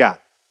faithfulness of God.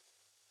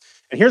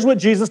 And here's what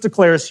Jesus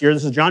declares here.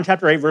 This is John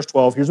chapter 8, verse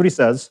 12. Here's what he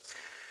says.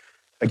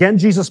 Again,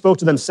 Jesus spoke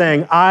to them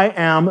saying, I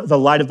am the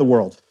light of the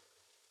world.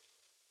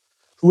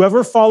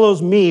 Whoever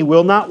follows me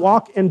will not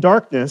walk in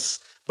darkness,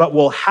 but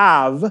will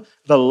have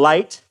the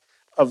light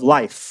of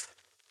life.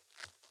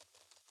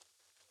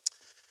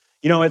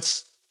 You know,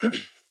 it's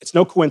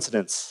no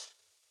coincidence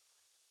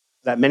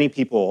that many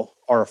people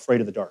are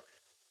afraid of the dark.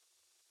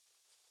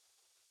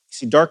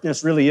 See,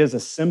 darkness really is a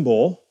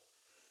symbol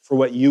for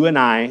what you and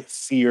I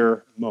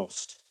fear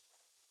most: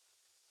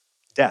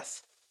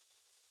 death,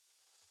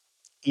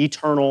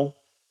 eternal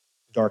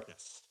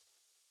darkness.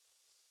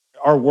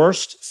 Our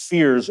worst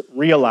fears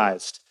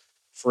realized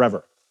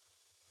forever.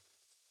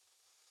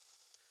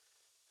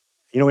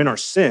 In our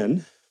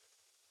sin,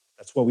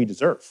 that's what we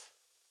deserve.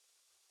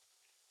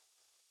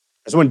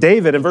 And so when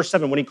David, in verse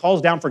 7, when he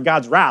calls down for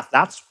God's wrath,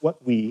 that's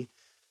what we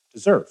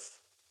deserve.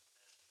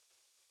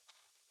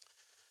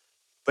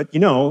 But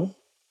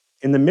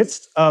in the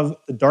midst of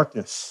the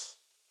darkness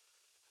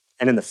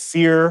and in the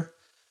fear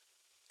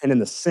and in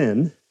the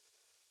sin,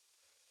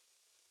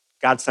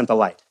 God sent the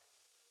light.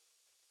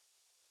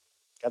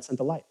 God sent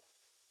the light.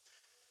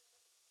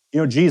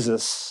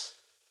 Jesus,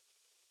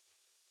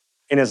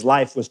 in his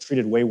life, was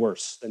treated way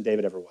worse than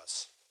David ever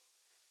was.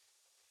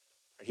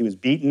 He was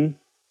beaten,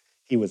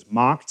 he was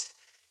mocked,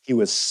 he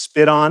was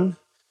spit on,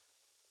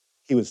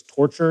 he was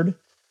tortured,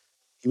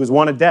 he was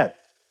wanted dead.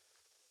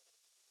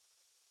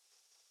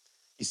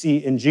 You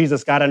see, in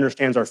Jesus, God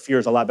understands our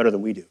fears a lot better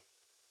than we do.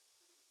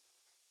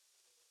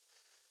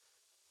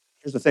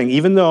 Here's the thing,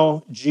 even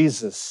though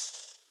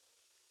Jesus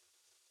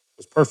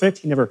was perfect,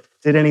 he never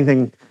did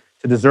anything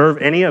to deserve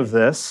any of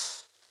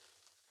this,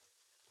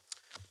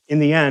 in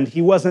the end,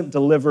 he wasn't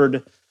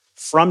delivered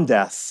from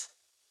death,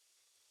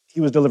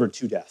 he was delivered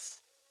to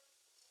death.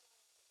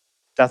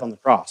 Death on the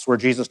cross, where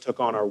Jesus took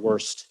on our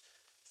worst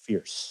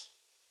fears.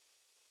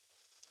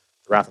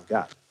 The wrath of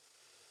God.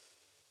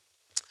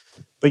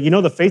 But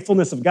the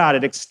faithfulness of God,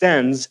 it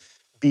extends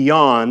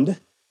beyond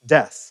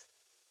death.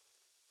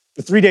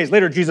 3 days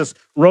later, Jesus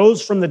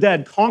rose from the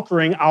dead,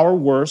 conquering our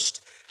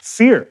worst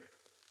fear.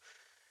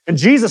 And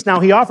Jesus now,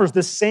 he offers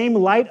this same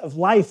light of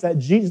life that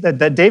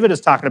David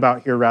is talking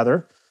about here,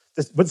 rather.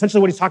 But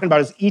essentially what he's talking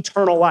about is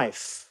eternal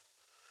life.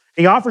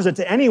 He offers it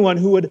to anyone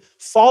who would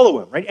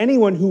follow him, right?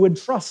 Anyone who would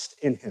trust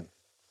in him.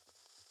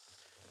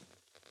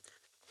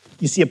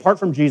 You see, apart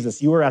from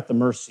Jesus, you are at the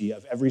mercy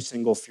of every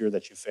single fear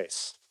that you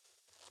face.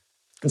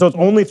 And so it's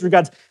only through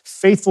God's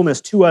faithfulness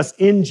to us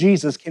in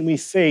Jesus can we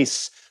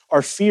face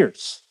our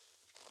fears.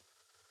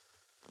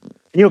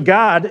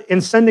 God,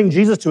 in sending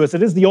Jesus to us,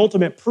 it is the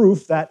ultimate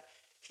proof that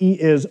he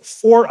is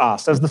for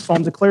us, as the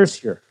psalm declares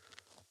here.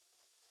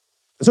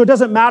 And so it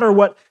doesn't matter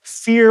what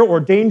fear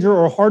or danger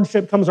or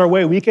hardship comes our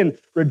way, we can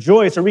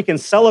rejoice or we can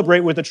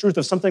celebrate with the truth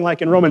of something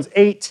like in Romans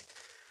 8,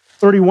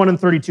 31 and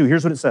 32.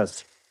 Here's what it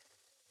says.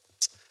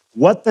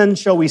 What then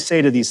shall we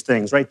say to these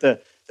things, right? The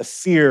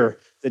fear,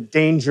 the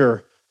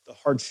danger, the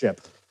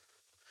hardship.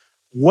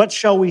 What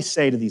shall we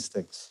say to these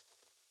things?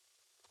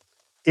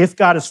 If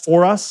God is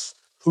for us,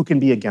 who can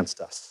be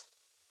against us?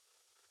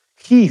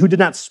 He who did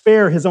not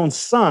spare his own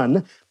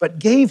son, but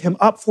gave him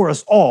up for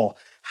us all,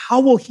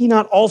 how will he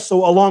not also,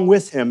 along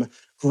with him,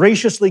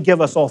 graciously give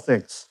us all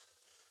things?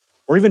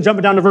 Or even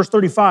jumping down to verse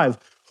 35,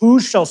 who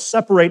shall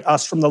separate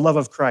us from the love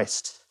of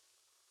Christ?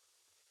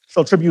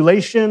 Shall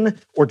tribulation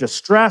or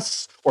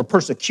distress or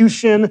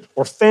persecution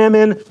or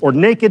famine or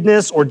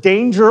nakedness or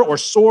danger or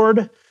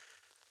sword?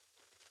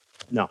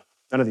 No,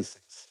 none of these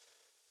things.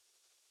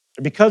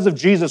 And because of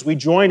Jesus, we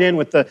join in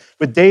with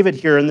David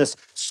here in this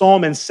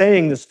psalm and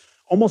saying this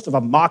almost of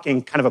a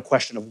mocking kind of a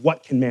question of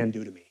what can man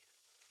do to me?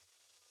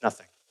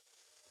 Nothing.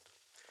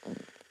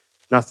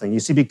 Nothing. You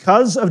see,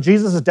 because of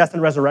Jesus' death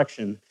and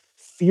resurrection,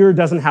 fear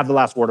doesn't have the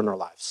last word in our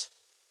lives.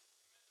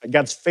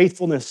 God's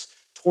faithfulness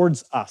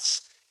towards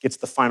us gets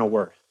the final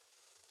word.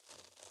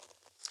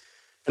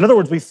 In other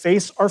words, we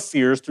face our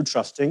fears through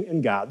trusting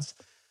in God's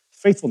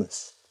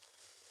faithfulness.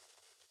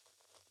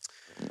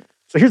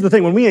 So here's the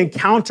thing, when we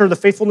encounter the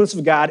faithfulness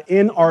of God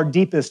in our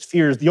deepest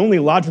fears, the only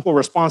logical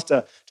response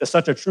to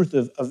such a truth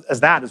as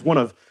that is one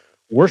of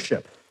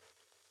worship.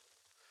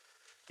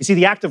 You see,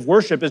 the act of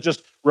worship is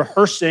just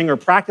rehearsing or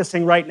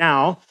practicing right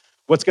now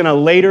what's going to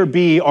later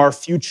be our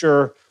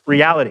future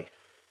reality.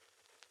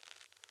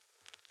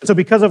 And so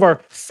because of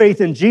our faith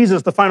in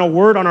Jesus, the final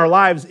word on our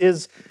lives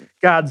is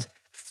God's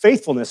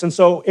faithfulness. And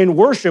so in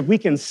worship, we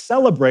can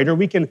celebrate or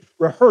we can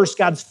rehearse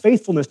God's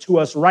faithfulness to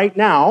us right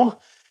now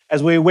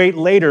as we wait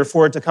later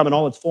for it to come in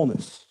all its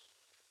fullness.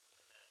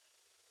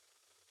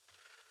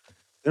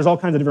 There's all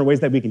kinds of different ways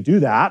that we can do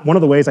that. One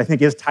of the ways I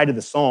think is tied to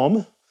the psalm.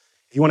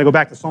 If you want to go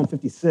back to Psalm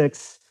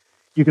 56,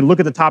 you can look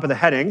at the top of the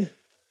heading, and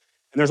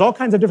there's all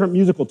kinds of different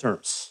musical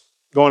terms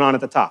going on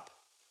at the top.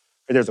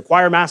 There's a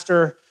choir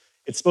master.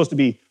 It's supposed to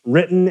be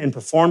written and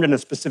performed in a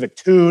specific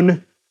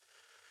tune.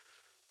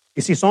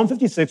 You see, Psalm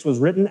 56 was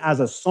written as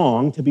a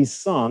song to be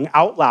sung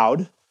out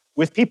loud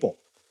with people.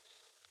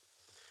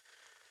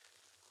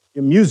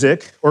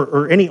 Music,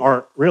 or any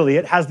art, really,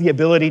 it has the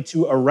ability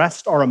to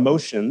arrest our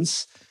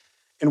emotions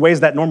in ways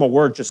that normal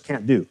words just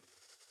can't do.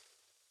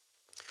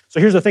 So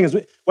here's the thing, is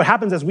what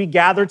happens as we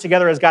gather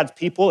together as God's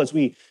people, as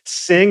we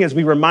sing, as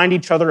we remind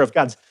each other of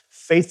God's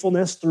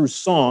faithfulness through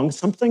song,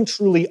 something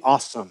truly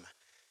awesome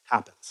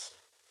happens.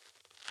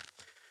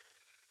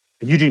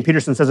 And Eugene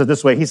Peterson says it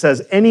this way. He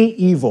says, any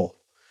evil,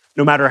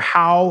 no matter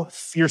how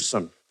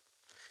fearsome,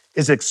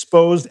 is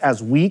exposed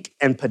as weak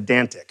and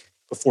pedantic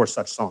before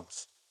such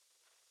songs.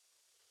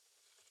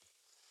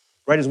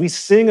 right? As we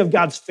sing of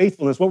God's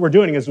faithfulness, what we're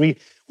doing is we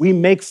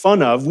make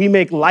fun of, we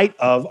make light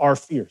of our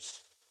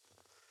fears.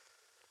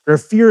 Our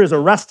fear is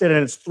arrested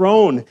and it's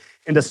thrown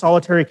into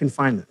solitary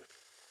confinement.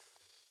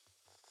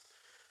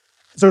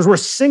 So as we're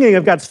singing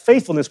of God's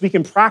faithfulness, we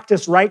can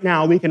practice right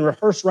now, we can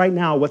rehearse right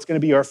now what's going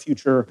to be our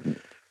future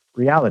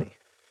reality.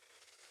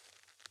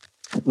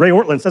 Ray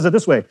Ortlund says it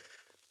this way: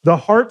 the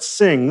heart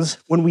sings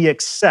when we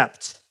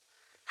accept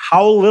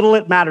how little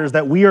it matters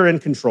that we are in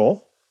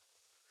control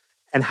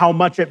and how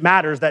much it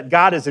matters that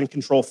God is in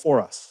control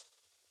for us.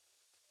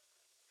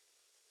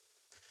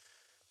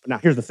 But now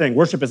here's the thing,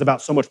 worship is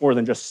about so much more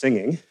than just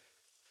singing.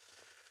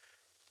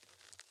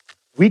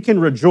 We can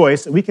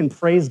rejoice, we can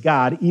praise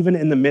God even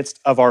in the midst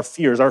of our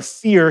fears. Our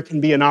fear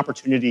can be an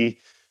opportunity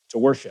to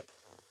worship.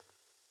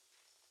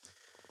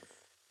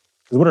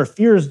 Because what our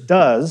fear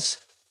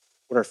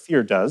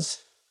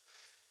does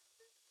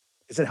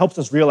is it helps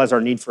us realize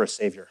our need for a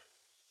Savior,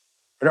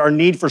 our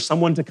need for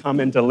someone to come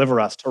and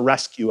deliver us, to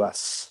rescue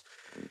us,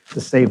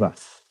 to save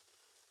us.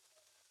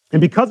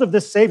 And because of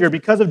this Savior,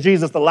 because of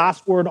Jesus, the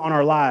last word on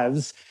our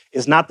lives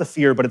is not the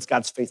fear, but it's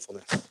God's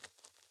faithfulness.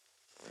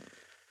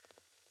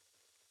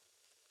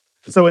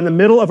 So in the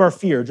middle of our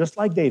fear, just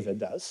like David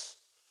does,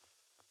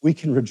 we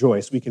can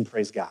rejoice, we can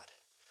praise God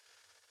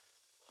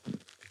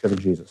because of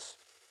Jesus.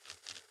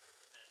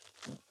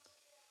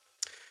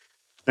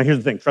 Now here's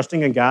the thing,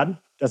 trusting in God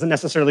doesn't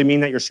necessarily mean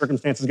that your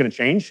circumstance is going to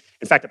change.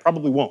 In fact, it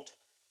probably won't.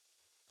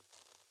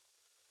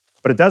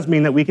 But it does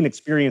mean that we can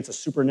experience a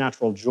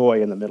supernatural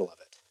joy in the middle of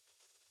it.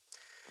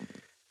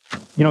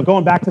 You know,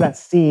 going back to that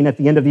scene at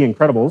the end of The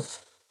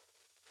Incredibles,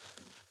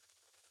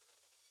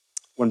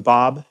 when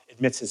Bob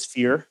admits his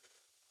fear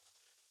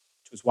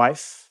to his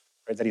wife,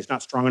 right, that he's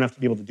not strong enough to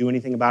be able to do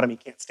anything about him, he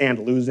can't stand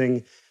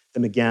losing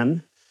them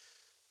again.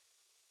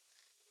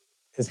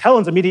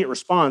 Helen's immediate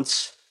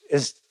response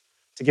is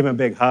to give him a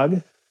big hug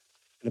and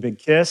a big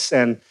kiss,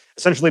 and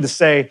essentially to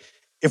say,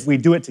 if we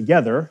do it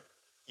together,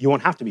 you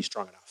won't have to be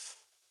strong enough.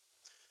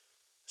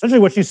 Essentially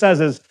what she says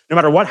is, no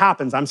matter what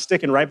happens, I'm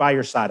sticking right by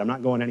your side. I'm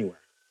not going anywhere.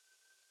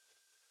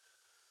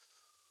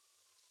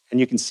 And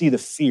you can see the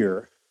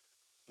fear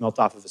melt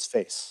off of his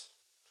face.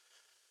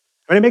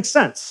 I mean, it makes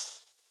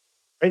sense,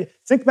 right?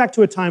 Think back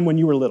to a time when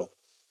you were little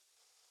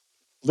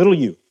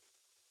you,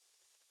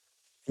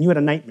 and you had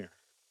a nightmare,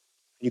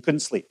 and you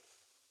couldn't sleep.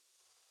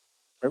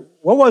 Right?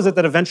 What was it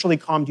that eventually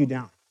calmed you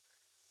down?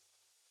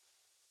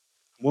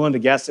 I'm willing to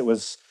guess it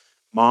was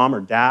mom or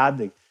dad.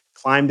 They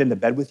climbed into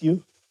bed with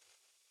you.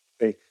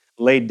 They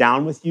laid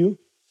down with you,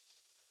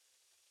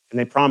 and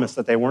they promised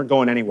that they weren't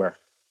going anywhere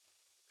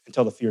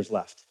until the fears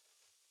left.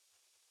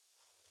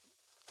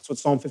 That's what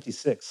Psalm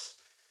 56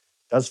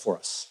 does for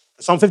us.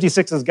 Psalm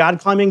 56 is God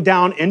climbing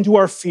down into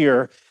our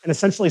fear and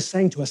essentially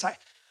saying to us, I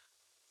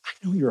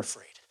know you're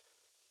afraid.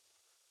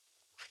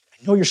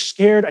 I know you're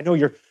scared. I know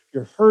you're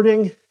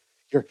hurting.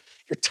 You're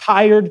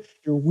tired.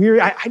 You're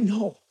weary. I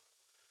know.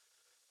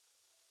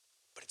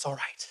 But it's all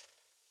right.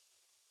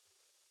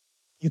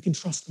 You can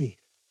trust me.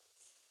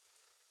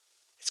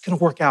 It's going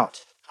to work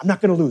out. I'm not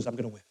going to lose. I'm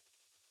going to win.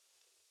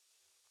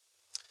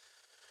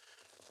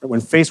 When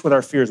faced with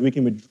our fears, we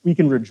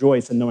can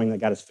rejoice in knowing that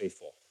God is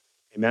faithful.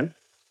 Amen?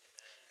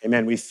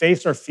 Amen. We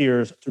face our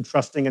fears through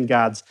trusting in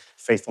God's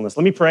faithfulness.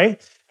 Let me pray, and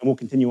we'll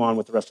continue on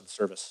with the rest of the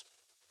service.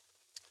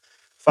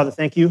 Father,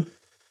 thank you.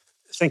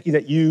 Thank you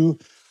that you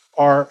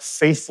are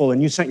faithful,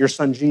 and you sent your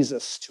son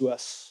Jesus to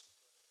us,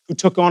 who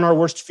took on our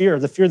worst fear,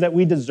 the fear that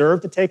we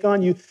deserve to take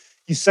on. You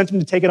sent him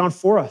to take it on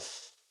for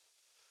us.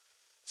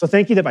 So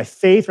thank you that by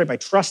faith, right, by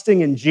trusting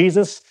in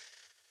Jesus,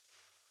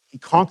 he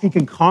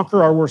can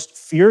conquer our worst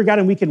fear, God,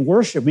 and we can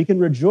worship. We can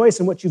rejoice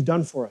in what you've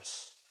done for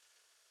us.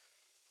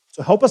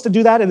 So help us to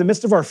do that in the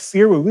midst of our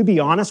fear. Will we be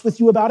honest with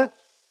you about it?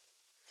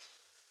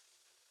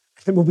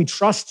 And will we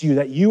trust you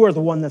that you are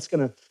the one that's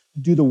going to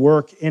do the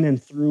work in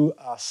and through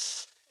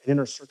us and in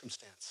our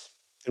circumstance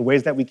in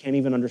ways that we can't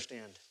even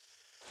understand?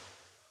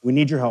 We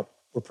need your help.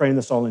 We're praying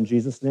this all in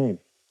Jesus' name.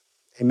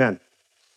 Amen.